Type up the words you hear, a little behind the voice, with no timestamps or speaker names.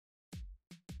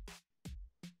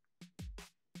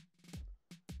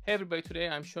Hey everybody, today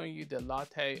I'm showing you the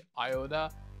Latte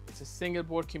IOTA. It's a single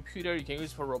board computer you can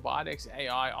use for robotics,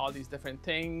 AI, all these different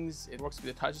things. It works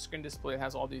with a touchscreen display. It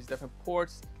has all these different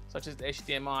ports such as the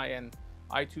HDMI and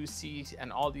I2C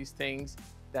and all these things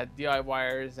that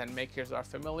DIYers and makers are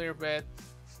familiar with.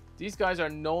 These guys are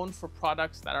known for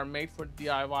products that are made for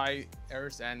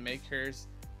DIYers and makers,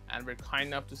 and were kind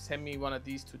enough to send me one of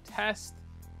these to test.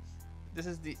 This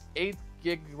is the 8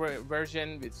 gig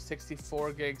version with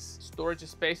 64 gigs storage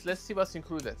space. Let's see what's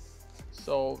included.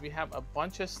 So we have a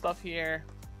bunch of stuff here,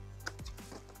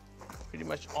 pretty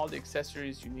much all the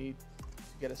accessories you need to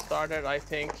get it started, I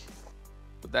think.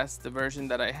 But that's the version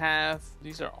that I have.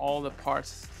 These are all the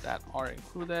parts that are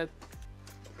included.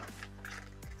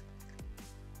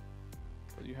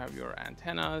 So you have your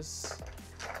antennas.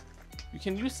 You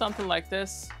can use something like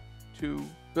this to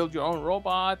build your own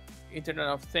robot, Internet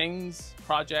of Things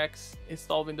projects,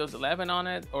 install Windows 11 on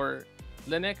it or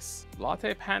Linux.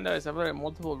 LattePanda is available in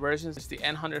multiple versions. It's the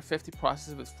N150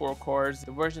 processor with 4 cores.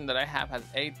 The version that I have has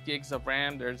 8 gigs of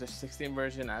RAM. There's a 16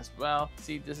 version as well.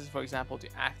 See, this is, for example, the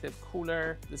active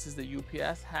cooler. This is the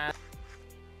UPS hat.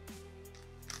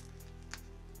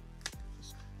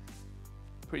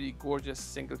 Pretty gorgeous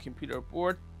single computer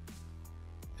board.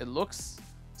 It looks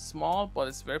small, but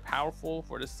it's very powerful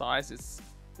for the size. It's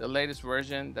the latest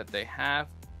version that they have.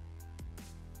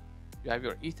 You have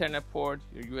your Ethernet port,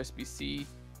 your USB-C,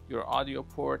 your audio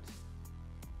port,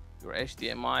 your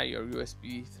HDMI, your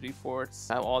USB 3 ports.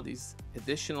 You have all these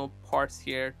additional parts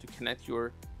here to connect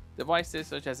your devices,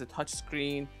 such as a touch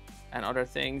screen and other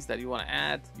things that you want to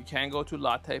add. You can go to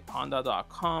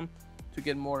LattePanda.com to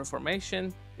get more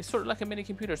information. It's sort of like a mini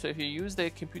computer. So if you use the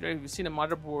computer, if you've seen a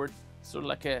motherboard, it's sort of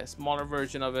like a smaller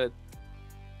version of it.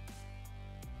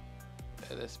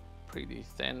 It is pretty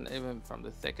thin, even from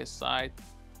the thickest side.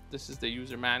 This is the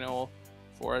user manual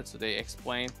for it, so they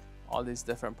explain all these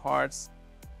different parts.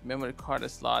 Memory card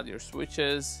slot, your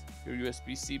switches, your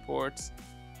USB-C ports,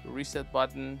 your reset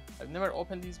button. I've never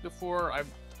opened these before.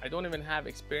 I don't even have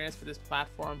experience with this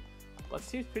platform, but it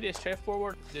seems pretty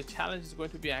straightforward. The challenge is going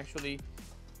to be actually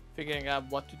figuring out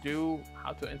what to do,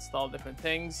 how to install different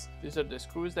things. These are the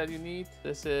screws that you need.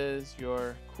 This is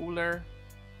your cooler.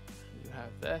 You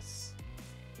have this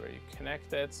where you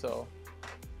connect it, so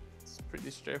it's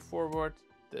pretty straightforward.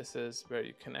 This is where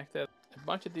you connect it. A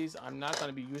bunch of these I'm not going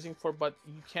to be using for, but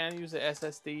you can use a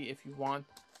SSD if you want.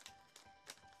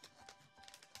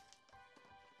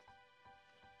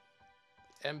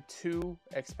 M2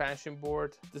 expansion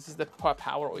board. This is the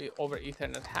power over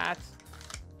Ethernet hat.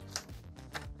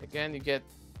 Again, you get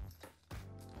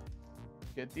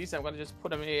these. I'm going to just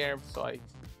put them here so I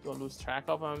don't lose track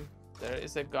of them. There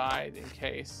is a guide in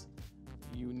case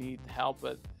you need help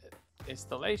with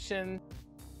installation.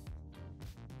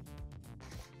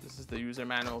 This is the user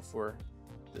manual for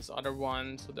this other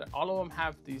one. So that all of them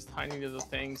have these tiny little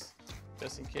things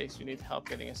just in case you need help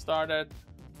getting it started.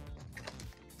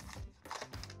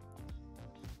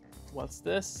 What's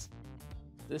this?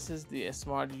 This is the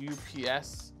smart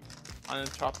UPS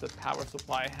uninterrupted power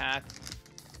supply hat.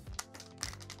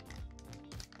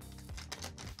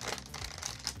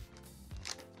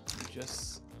 You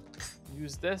just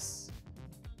use this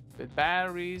with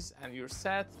batteries and you're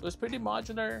set. So it's pretty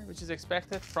modular, which is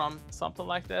expected from something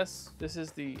like this. This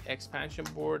is the expansion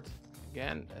board.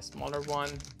 Again, a smaller one.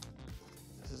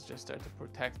 This is just there to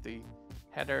protect the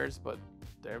headers, but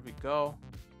there we go.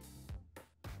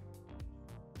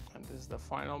 And this is the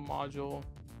final module.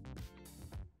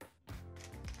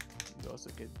 You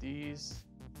also get these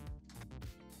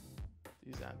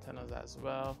antennas as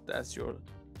well. That's your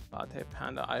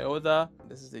LattePanda IOTA.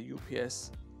 This is the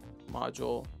UPS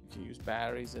module. You can use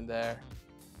batteries in there.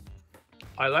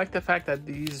 I like the fact that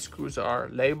these screws are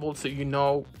labeled so you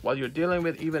know what you're dealing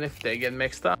with, even if they get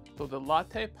mixed up. So the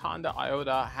LattePanda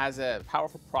IOTA has a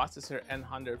powerful processor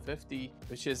N150,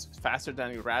 which is faster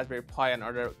than your Raspberry Pi and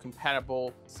other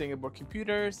compatible single board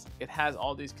computers. It has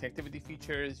all these connectivity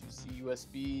features. You see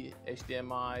USB,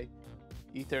 HDMI,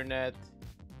 Ethernet,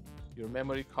 your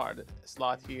memory card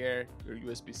slot here, your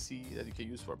USB-C that you can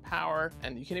use for power,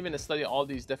 and you can even study all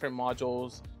these different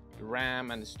modules, the RAM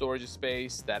and the storage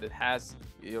space that it has.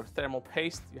 Your thermal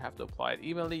paste, you have to apply it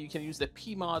evenly. You can use the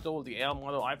P model, the L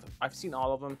model. I've seen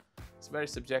all of them. It's very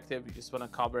subjective. You just want to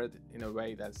cover it in a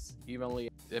way that's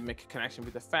evenly. Make a connection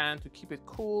with the fan to keep it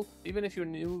cool. Even if you're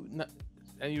new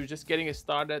and you're just getting it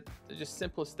started, they're just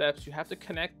simple steps. You have to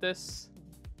connect this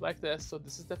like this. So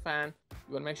this is the fan.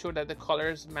 You want to make sure that the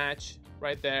colors match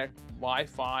right there.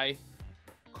 Wi-Fi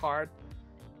card.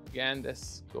 Again,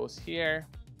 this goes here.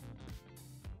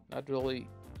 Not really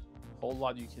a whole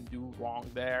lot you can do wrong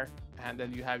there. And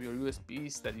then you have your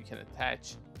USBs that you can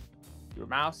attach your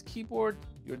mouse, keyboard,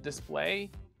 your display.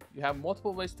 You have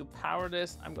multiple ways to power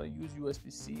this. I'm going to use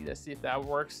USB-C. Let's see if that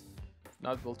works. If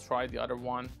not, we'll try the other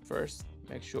one first.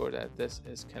 Make sure that this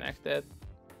is connected.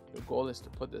 Your goal is to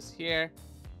put this here.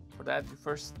 For that, you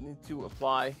first need to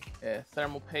apply a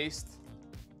thermal paste.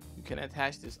 You can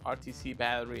attach this RTC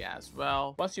battery as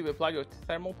well. Once you've applied your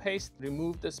thermal paste,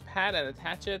 remove this pad and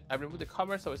attach it. I removed the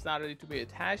cover so it's not ready to be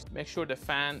attached. Make sure the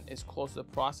fan is close to the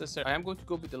processor. I am going to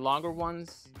go with the longer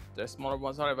ones. The smaller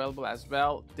ones are available as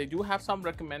well. They do have some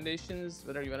recommendations,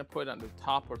 whether you want to put it on the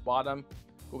top or bottom.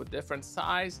 Go with different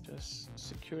size. Just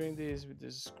securing these with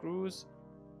these screws.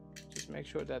 Just make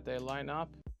sure that they line up.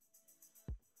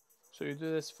 So you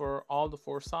do this for all the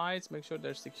 4 sides. Make sure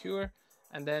they're secure,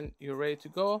 and then you're ready to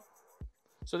go.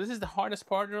 So this is the hardest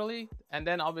part really, and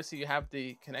then obviously you have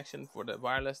the connection for the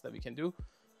wireless that we can do,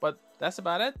 but that's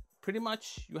about it. Pretty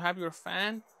much you have your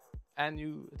fan and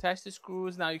you attach the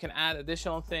screws. Now you can add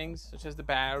additional things such as the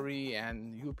battery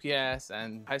and UPS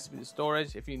and high-speed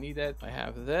storage if you need it. I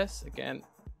have this. Again,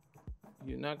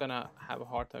 you're not gonna have a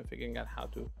hard time figuring out how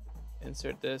to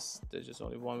insert this. There's just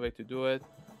only one way to do it.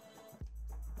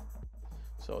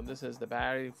 So this is the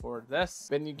battery for this.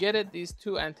 When you get it, these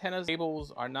 2 antennas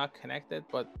cables are not connected,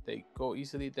 but they go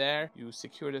easily there. You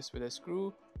secure this with a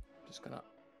screw. Just gonna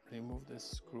remove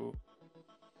this screw.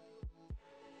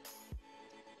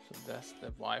 So that's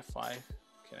the Wi-Fi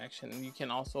connection. And you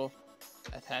can also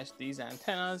attach these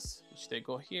antennas, which they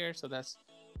go here. So that's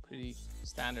pretty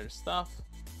standard stuff.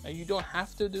 And you don't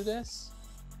have to do this.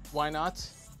 Why not?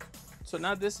 So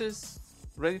now this is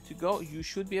ready to go. You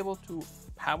should be able to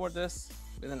power this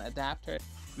with an adapter.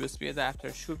 USB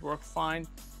adapter should work fine.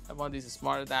 I have one of these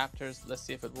smart adapters. Let's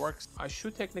see if it works. I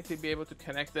should technically be able to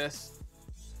connect this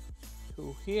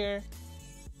to here,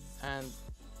 and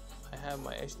I have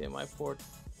my HDMI port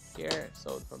here,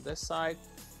 so from this side,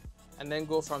 and then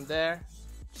go from there.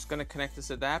 Just gonna connect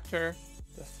this adapter.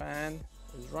 The fan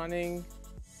is running,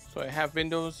 so I have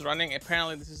Windows running.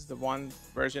 Apparently this is the one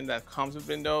version that comes with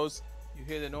Windows. You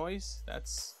hear the noise?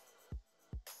 That's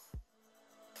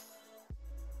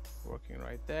working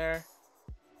right there.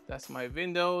 That's my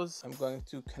Windows. I'm going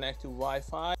to connect to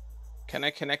Wi-Fi. Can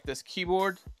I connect this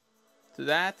keyboard to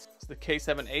that? It's the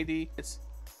K780. It's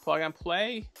plug and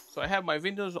play. So I have my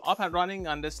Windows up and running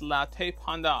on this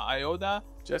LattePanda IOTA,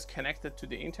 just connected to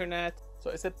the internet. So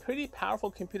it's a pretty powerful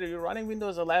computer. You're running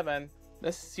Windows 11.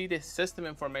 Let's see the system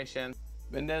information.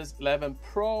 Windows 11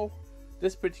 Pro.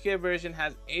 This particular version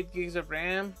has 8 gigs of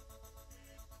RAM.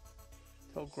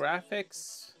 So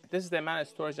graphics. This is the amount of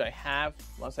storage I have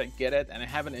once I get it, and I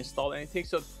haven't installed anything.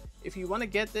 So if you want to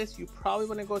get this, you probably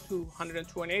want to go to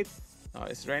 128.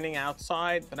 It's raining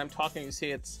outside, but I'm talking, you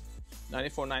see it's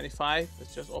 94.95.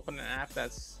 Let's just open an app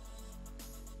that's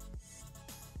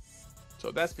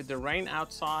with the rain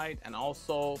outside and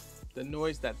also the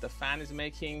noise that the fan is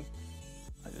making.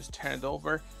 I just turn it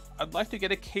over. I'd like to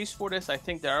get a case for this. I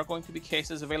think there are going to be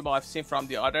cases available. I've seen from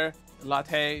the other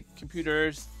Latte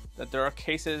computers that there are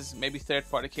cases, maybe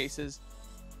third-party cases.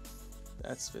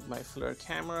 That's with my FLIR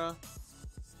camera.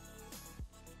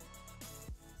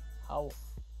 How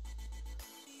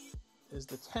is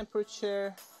the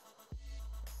temperature?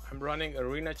 I'm running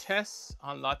Arena Chess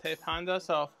on LattePanda,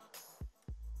 so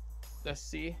let's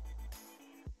see.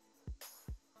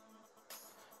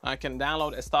 I can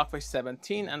download a Stockfish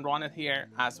 17 and run it here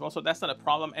as well, so that's not a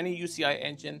problem. Any UCI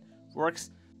engine works.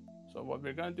 So what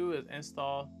we're gonna do is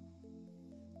install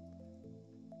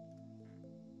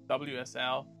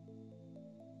WSL.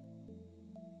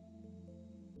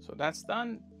 So that's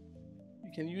done.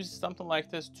 You can use something like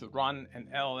this to run an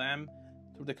LLM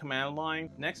through the command line.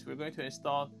 Next, we're going to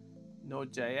install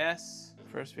Node.js.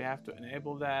 First, we have to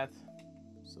enable that.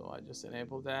 So I just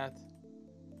enabled that.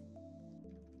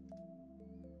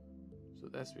 So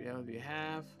that's what we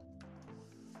have.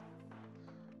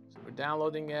 So we're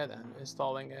downloading it and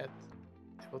installing it.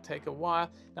 It will take a while.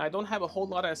 Now I don't have a whole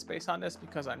lot of space on this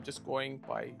because I'm just going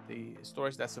by the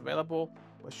storage that's available,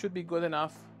 but should be good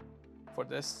enough for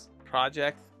this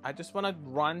project. I just want to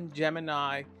run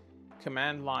Gemini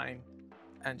command line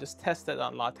and just test it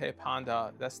on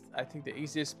LattePanda. That's, I think, the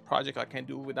easiest project I can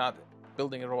do without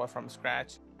building a robot from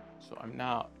scratch. So I'm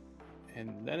now in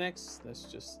Linux. Let's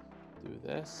just do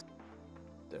this.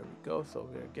 There we go. So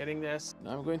we're getting this.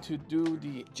 Now I'm going to do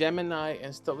the Gemini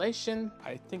installation.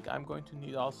 I think I'm going to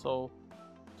need also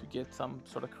to get some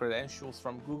sort of credentials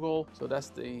from Google. So that's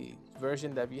the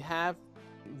version that we have.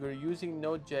 We're using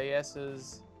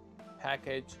Node.js's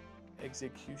package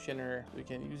executioner. We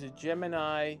can use a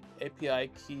Gemini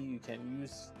API key. You can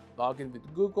use login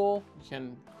with Google. You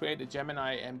can create a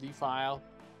Gemini MD file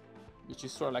which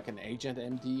is sort of like an agent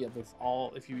MD of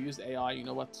if you use AI, you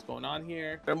know what's going on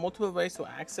here. There are multiple ways to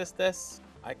access this.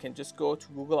 I can just go to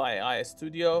Google AI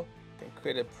Studio, can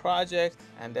create a project,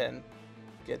 and then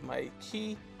get my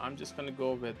key. I'm just going to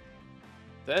go with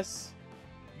this.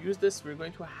 Use this. We're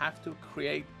going to have to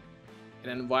create an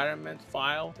environment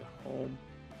file, the home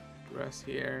address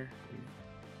here.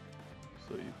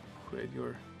 So you create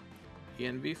your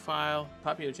env file,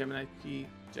 copy your Gemini key,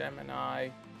 Gemini,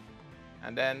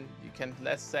 and then you can,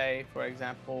 let's say, for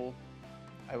example,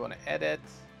 I want to edit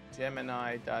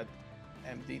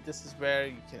Gemini.md. This is where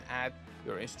you can add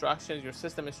your instructions, your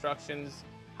system instructions,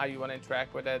 how you want to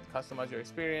interact with it, customize your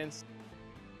experience.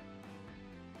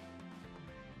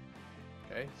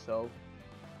 Okay, so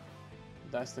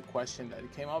that's the question that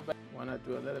it came up with. Want to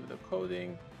do a little bit of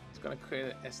coding. It's going to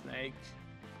create a snake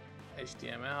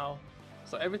HTML.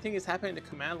 So everything is happening in the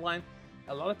command line.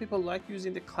 A lot of people like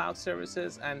using the cloud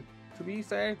services, and to be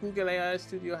fair, Google AI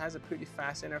Studio has a pretty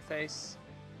fast interface,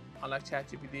 unlike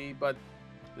ChatGPT, but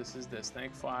this is the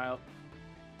snake file.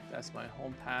 That's my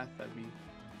home path that we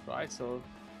tried. So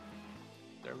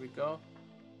there we go.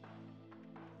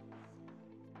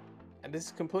 And this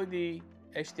is completely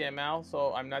HTML,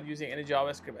 so I'm not using any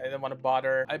JavaScript. I didn't want to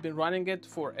bother. I've been running it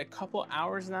for a couple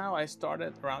hours now. I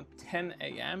started around 10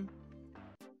 a.m.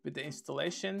 with the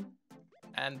installation.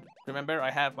 And remember, I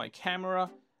have my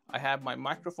camera, I have my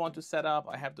microphone to set up,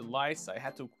 I have the lights. I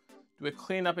had to do a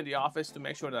cleanup in the office to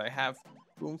make sure that I have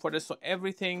room for this. So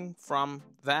everything from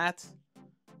that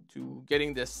to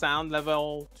getting the sound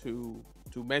level to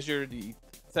measure the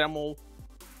thermal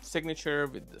signature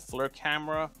with the FLIR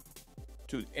camera,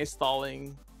 to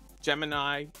installing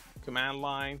Gemini command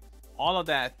line, all of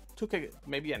that took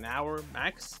maybe an hour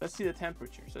max. Let's see the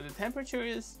temperature. So the temperature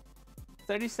is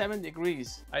 37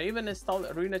 degrees. I even installed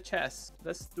Arena Chess.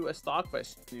 Let's do a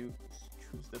Stockfish. You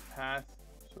choose the path.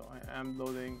 So I am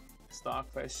loading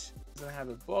Stockfish. I'm gonna have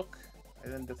a book. I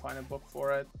didn't define a book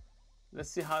for it. Let's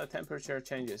see how the temperature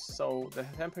changes. So the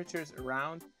temperature is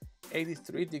around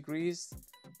 83 degrees,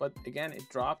 but again, it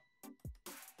dropped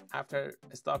after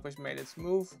Stockfish made its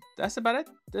move. That's about it.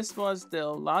 This was the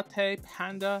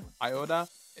LattePanda IOTA.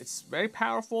 It's very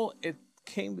powerful. It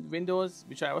came with Windows,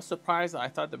 which I was surprised. I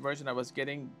thought the version I was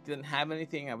getting didn't have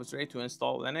anything. I was ready to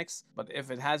install Linux, but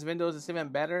if it has Windows, it's even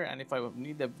better. And if I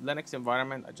need the Linux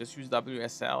environment, I just use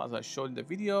WSL as I showed in the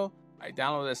video. I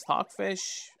downloaded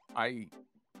Stockfish. I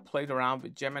played around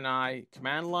with Gemini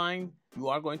command line. You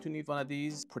are going to need one of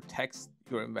these. Protects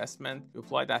your investment. You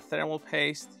apply that thermal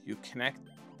paste, you connect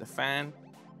the fan,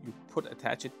 you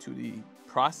attach it to the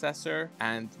processor,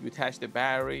 and you attach the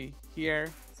battery here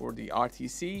for the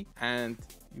RTC, and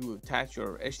you attach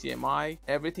your HDMI.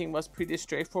 Everything was pretty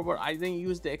straightforward. I didn't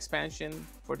use the expansion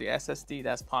for the SSD.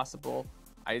 That's possible.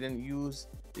 I didn't use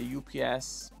the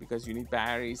UPS because you need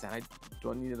batteries, and I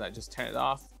don't need it. I just turn it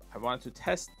off. I wanted to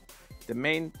test the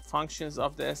main functions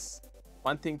of this.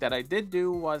 One thing that I did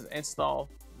do was install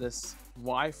this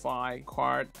Wi-Fi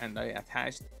card, and I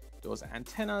attached those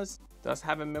antennas. Does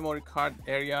have a memory card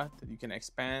area that you can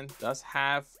expand. Does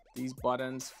have these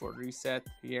buttons for reset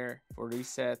here, for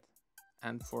reset,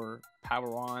 and for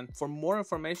power on. For more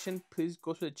information, please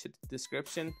go to the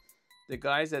description. The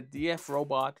guys at DF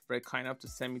Robot were kind enough to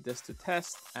send me this to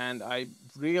test, and I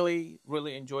really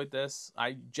enjoyed this.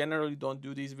 I generally don't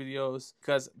do these videos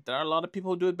because there are a lot of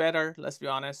people who do it better, let's be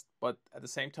honest, but at the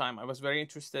same time, I was very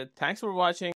interested. Thanks for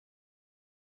watching.